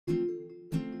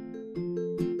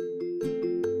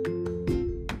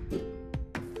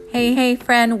Hey,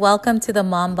 friend, welcome to the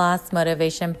Mom Boss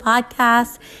Motivation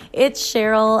Podcast. It's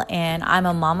Cheryl, and I'm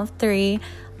a mom of three.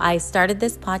 I started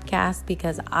this podcast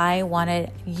because I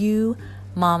wanted you,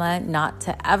 mama, not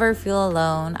to ever feel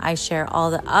alone. I share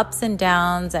all the ups and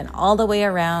downs and all the way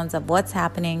arounds of what's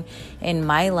happening in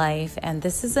my life. And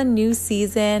this is a new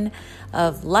season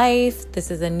of life.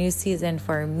 This is a new season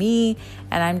for me,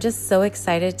 and I'm just so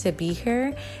excited to be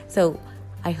here. So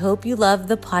I hope you love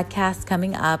the podcast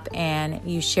coming up and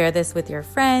you share this with your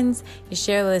friends, you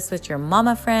share this with your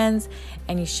mama friends,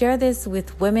 and you share this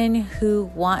with women who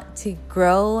want to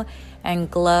grow and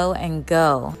glow and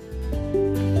go.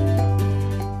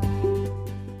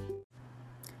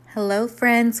 Hello,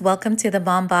 friends. Welcome to the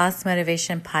Mom Boss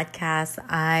Motivation Podcast.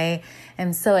 I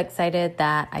am so excited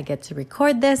that I get to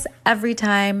record this every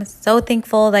time. So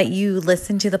thankful that you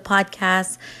listen to the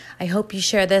podcast. I hope you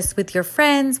share this with your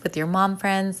friends, with your mom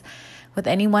friends, with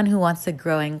anyone who wants to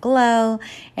grow and glow.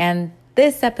 And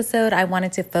this episode, I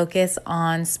wanted to focus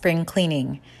on spring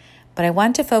cleaning. But I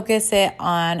want to focus it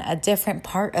on a different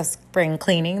part of spring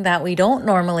cleaning that we don't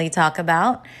normally talk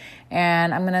about.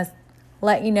 And I'm going to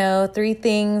let you know 3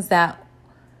 things that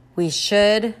we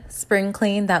should spring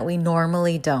clean that we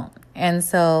normally don't. And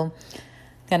so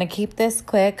I'm going to keep this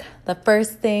quick. The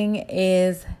first thing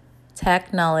is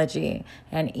technology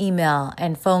and email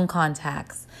and phone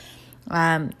contacts.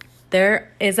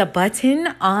 There is a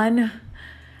button on,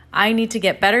 I need to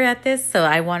get better at this, so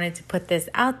I wanted to put this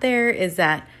out there, is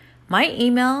that my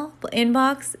email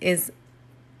inbox is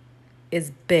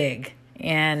big,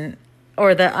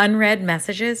 or the unread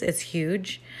messages is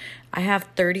huge. I have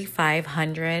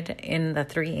 3,500 in the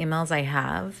 3 emails I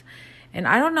have. And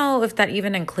I don't know if that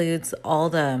even includes all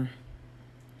the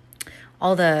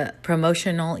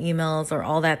promotional emails or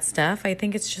all that stuff. I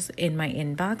think it's just in my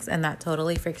inbox, and that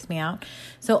totally freaks me out.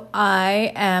 So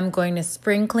I am going to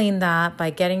spring clean that by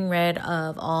getting rid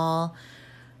of all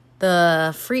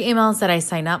the free emails that I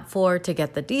sign up for to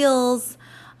get the deals,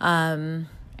 and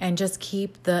just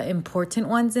keep the important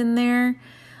ones in there.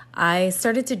 I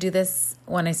started to do this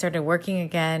when I started working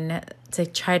again to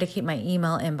try to keep my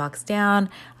email inbox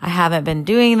down. I haven't been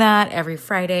doing that. Every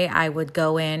Friday I would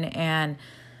go in and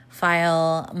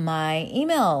file my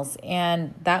emails,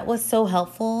 and that was so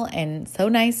helpful and so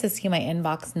nice to see my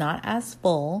inbox not as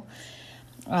full.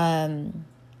 But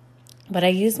I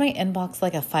use my inbox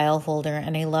like a file folder,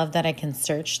 and I love that I can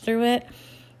search through it.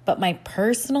 But my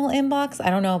personal inbox, I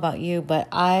don't know about you, but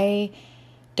I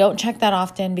don't check that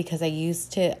often because I use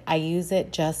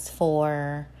it just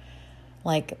for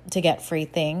to get free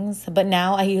things. But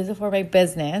now I use it for my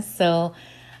business. So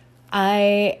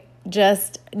I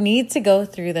just need to go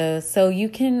through those. So you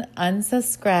can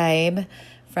unsubscribe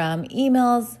from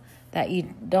emails that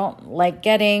you don't like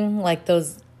getting, like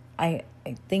those. I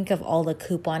think of all the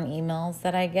coupon emails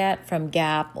that I get from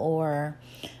Gap or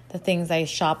the things I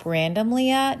shop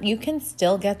randomly at. You can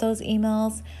still get those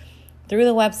emails through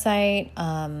the website.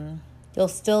 You'll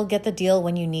still get the deal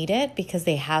when you need it because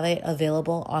they have it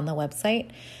available on the website.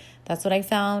 That's what I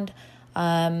found.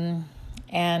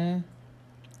 And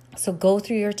so go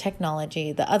through your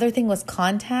technology. The other thing was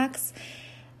contacts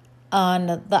on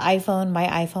the iPhone. My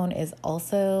iPhone is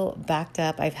also backed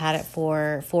up. I've had it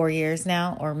for 4 years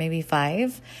now, or maybe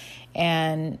 5.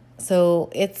 And so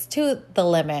it's to the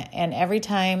limit. And every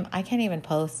time I can't even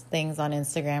post things on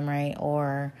Instagram, right?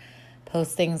 Or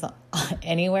post things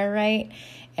anywhere, right?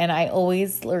 And I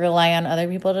always rely on other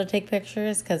people to take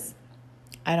pictures because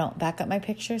I don't back up my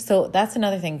pictures. So that's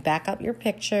another thing. Back up your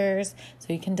pictures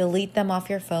so you can delete them off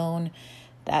your phone.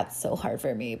 That's so hard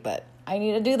for me, but I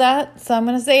need to do that. So I'm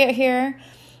going to say it here.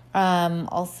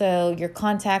 Also, your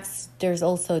contacts, there's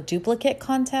also duplicate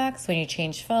contacts when you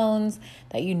change phones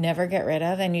that you never get rid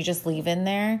of and you just leave in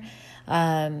there.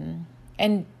 And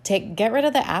get rid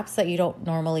of the apps that you don't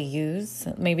normally use.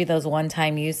 Maybe those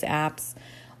one-time use apps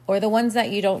or the ones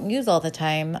that you don't use all the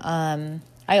time.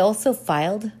 I also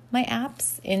filed my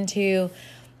apps into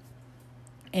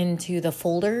the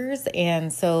folders.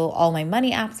 And so all my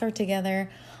money apps are together.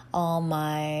 All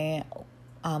my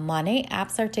Money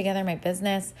apps are together, my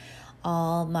business.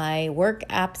 All my work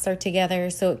apps are together.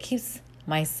 So it keeps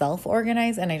myself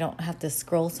organized and I don't have to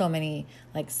scroll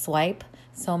swipe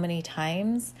so many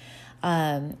times.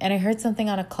 And I heard something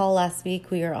on a call last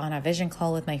week. We were on a vision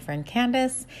call with my friend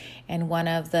Candace, and one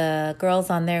of the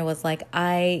girls on there was like,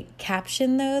 I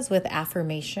caption those with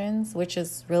affirmations, which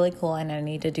is really cool, and I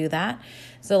need to do that.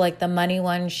 So like the money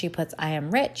one, she puts, I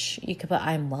am rich. You could put,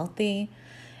 I am wealthy.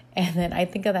 And then I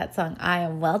think of that song, I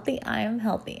am wealthy, I am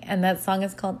healthy. And that song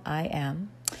is called I Am.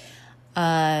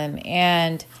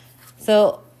 And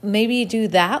so maybe do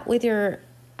that with your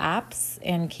apps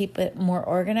and keep it more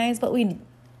organized, but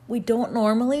we don't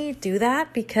normally do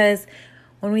that because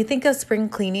when we think of spring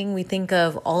cleaning, we think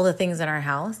of all the things in our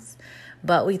house,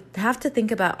 but we have to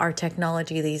think about our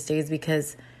technology these days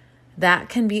because that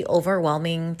can be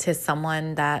overwhelming to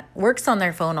someone that works on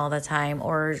their phone all the time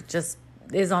or just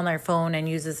is on their phone and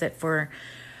uses it for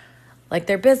like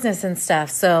their business and stuff.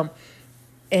 So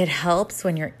it helps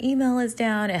when your email is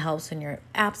down. It helps when your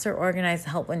apps are organized.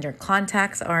 It helps when your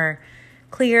contacts are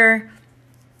clear.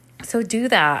 So do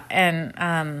that. And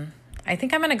I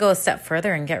think I'm going to go a step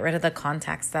further and get rid of the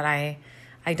contacts that I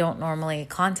don't normally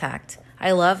contact.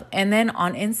 And then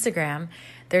on Instagram,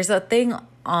 there's a thing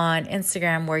on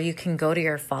Instagram where you can go to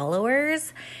your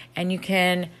followers and you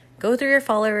can go through your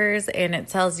followers and it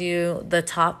tells you the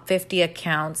top 50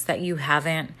 accounts that you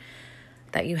haven't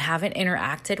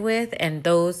interacted with, and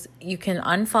those you can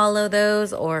unfollow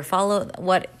those or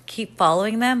keep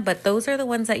following them, but those are the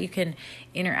ones that you can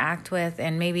interact with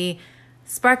and maybe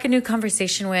spark a new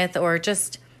conversation with or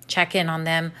just check in on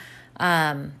them.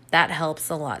 That helps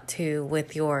a lot too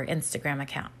with your Instagram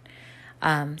account.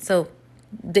 So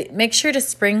make sure to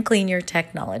spring clean your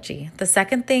technology. The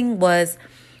second thing was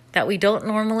that we don't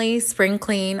normally spring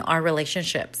clean our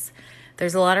relationships.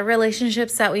 There's a lot of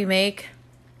relationships that we make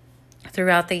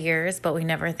throughout the years, but we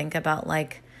never think about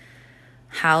like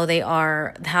how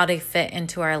they fit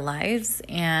into our lives.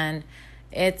 And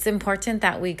it's important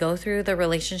that we go through the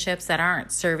relationships that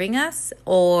aren't serving us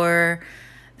or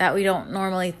that we don't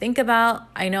normally think about.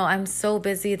 I know I'm so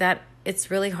busy that it's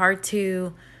really hard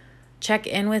to check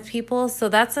in with people. So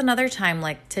that's another time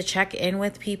like to check in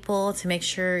with people to make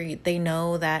sure they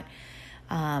know that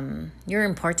you're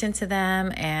important to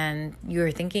them and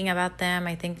you're thinking about them.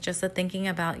 I think just the thinking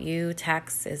about you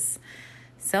text is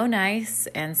so nice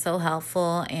and so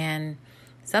helpful and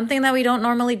something that we don't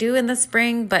normally do in the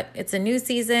spring, but it's a new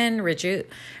season.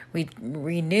 We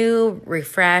renew,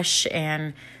 refresh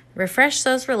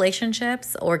those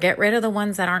relationships or get rid of the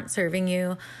ones that aren't serving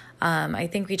you. I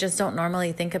think we just don't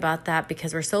normally think about that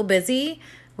because we're so busy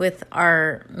with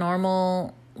our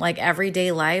normal like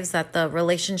everyday lives that the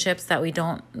relationships that we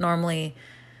don't normally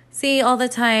see all the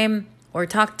time or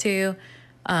talk to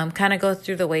kind of go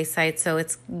through the wayside. So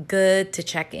it's good to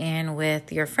check in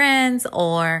with your friends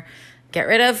or get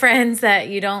rid of friends that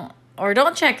you don't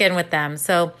check in with them.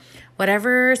 So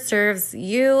whatever serves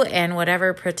you and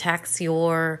whatever protects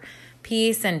your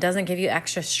peace and doesn't give you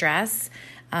extra stress,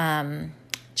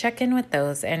 check in with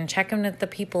those and check in with the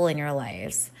people in your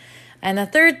lives. And the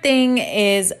third thing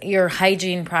is your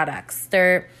hygiene products.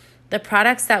 They're the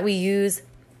products that we use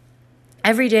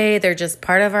every day. They're just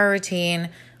part of our routine,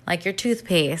 like your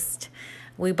toothpaste.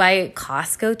 We buy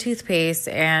Costco toothpaste,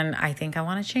 and I think I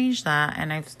want to change that.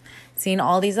 And I've seen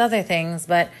all these other things,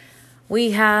 but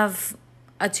we have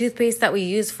a toothpaste that we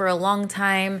use for a long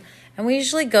time, and we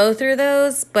usually go through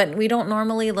those, but we don't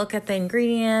normally look at the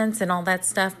ingredients and all that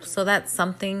stuff. So that's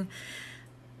something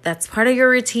that's part of your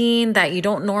routine that you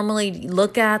don't normally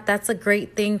look at. That's a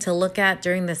great thing to look at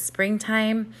during the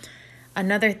springtime.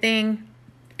 Another thing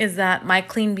is that my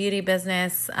clean beauty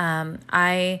business,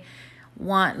 I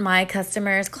want my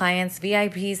customers, clients,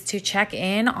 VIPs to check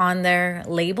in on their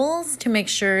labels to make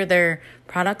sure their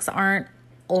products aren't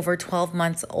over 12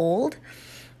 months old.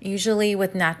 Usually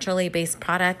with naturally based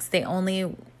products, they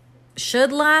only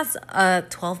should last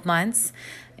 12 months.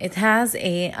 It has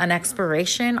an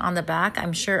expiration on the back.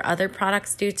 I'm sure other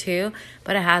products do too,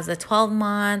 but it has a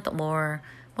 12-month or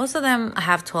most of them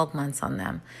have 12 months on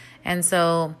them. And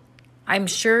so I'm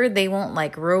sure they won't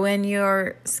like ruin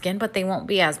your skin, but they won't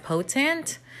be as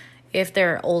potent if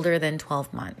they're older than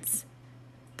 12 months.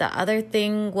 The other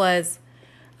thing was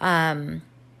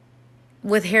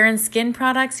with hair and skin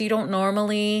products, you don't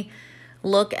normally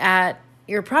look at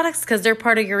your products because they're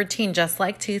part of your routine, just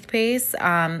like toothpaste.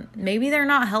 Maybe they're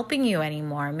not helping you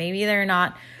anymore. Maybe they're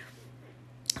not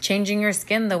changing your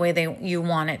skin the way you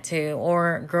want it to,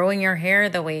 or growing your hair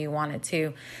the way you want it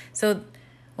to. So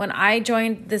when I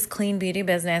joined this clean beauty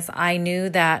business, I knew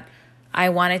that I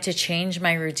wanted to change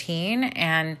my routine,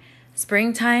 and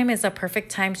springtime is a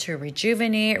perfect time to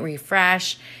rejuvenate,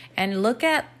 refresh, and look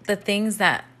at the things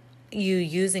that you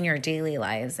use in your daily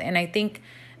lives. And I think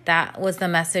that was the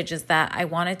message, is that I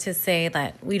wanted to say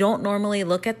that we don't normally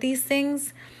look at these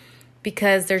things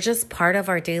because they're just part of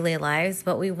our daily lives,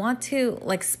 but we want to,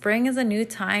 like, spring is a new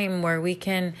time where we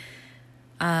can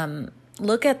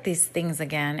look at these things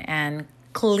again and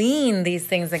clean these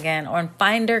things again, or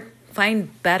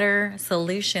find better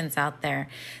solutions out there.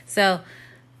 So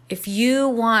if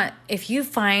you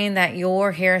find that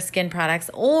your hair, skin products,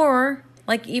 or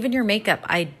like even your makeup,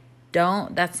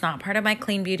 that's not part of my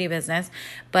clean beauty business,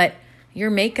 but your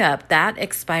makeup, that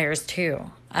expires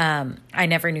too. I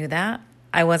never knew that.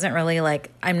 I wasn't really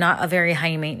I'm not a very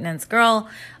high maintenance girl.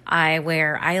 I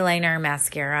wear eyeliner,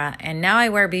 mascara, and now I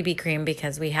wear BB cream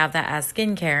because we have that as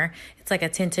skincare. It's like a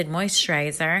tinted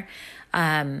moisturizer.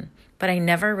 But I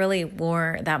never really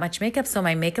wore that much makeup. So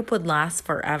my makeup would last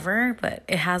forever, but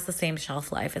it has the same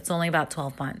shelf life. It's only about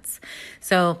 12 months.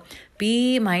 So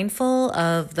be mindful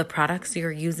of the products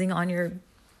you're using on your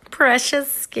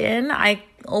precious skin. I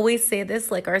always say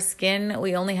this, our skin,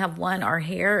 we only have one. Our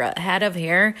hair, head of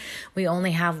hair, we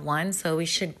only have one. So we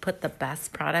should put the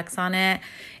best products on it.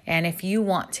 And if you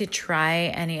want to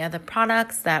try any of the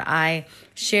products that I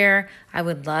share, I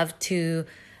would love to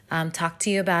talk to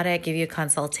you about it, give you a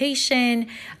consultation.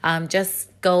 Just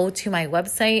go to my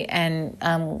website and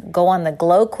go on the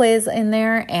glow quiz in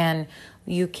there, and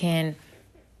we can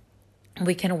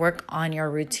work on your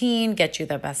routine, get you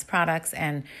the best products.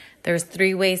 And there's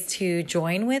 3 ways to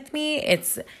join with me.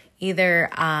 It's either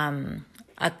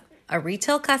a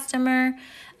retail customer,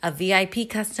 a VIP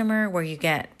customer where you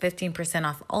get 15%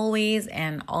 off always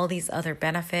and all these other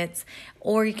benefits,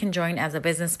 or you can join as a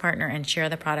business partner and share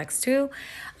the products too,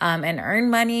 and earn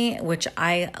money, which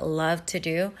I love to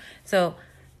do. So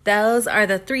those are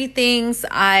the 3 things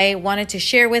I wanted to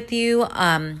share with you.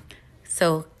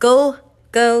 So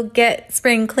go get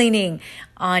spring cleaning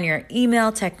on your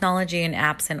email, technology, and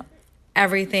apps, and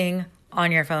everything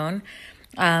on your phone.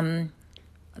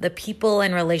 The people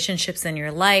and relationships in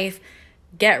your life,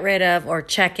 get rid of or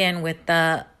check in with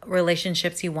the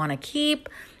relationships you want to keep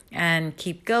and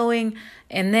keep going.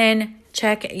 And then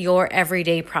check your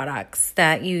everyday products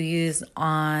that you use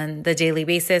on the daily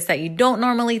basis that you don't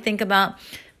normally think about,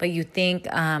 but you think,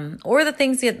 or the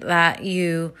things that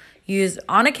you use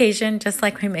on occasion, just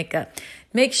like my makeup.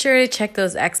 Make sure to check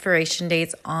those expiration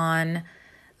dates on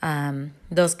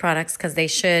those products, because they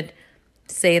should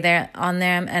say that on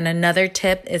them. And another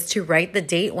tip is to write the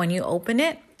date when you open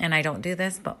it. And I don't do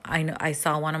this, but I know I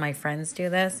saw one of my friends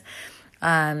do this, but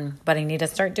I need to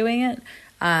start doing it.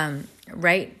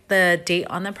 Write the date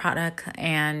on the product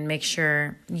and make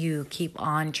sure you keep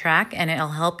on track, and it'll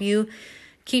help you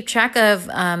keep track of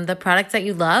the products that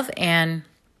you love, and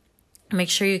make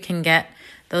sure you can get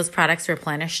those products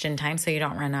replenished in time so you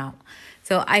don't run out.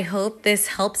 So I hope this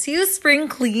helps you spring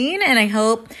clean, and I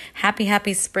hope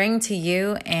happy spring to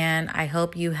you, and I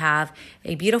hope you have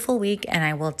a beautiful week, and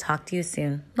I will talk to you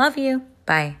soon. Love you.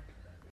 Bye.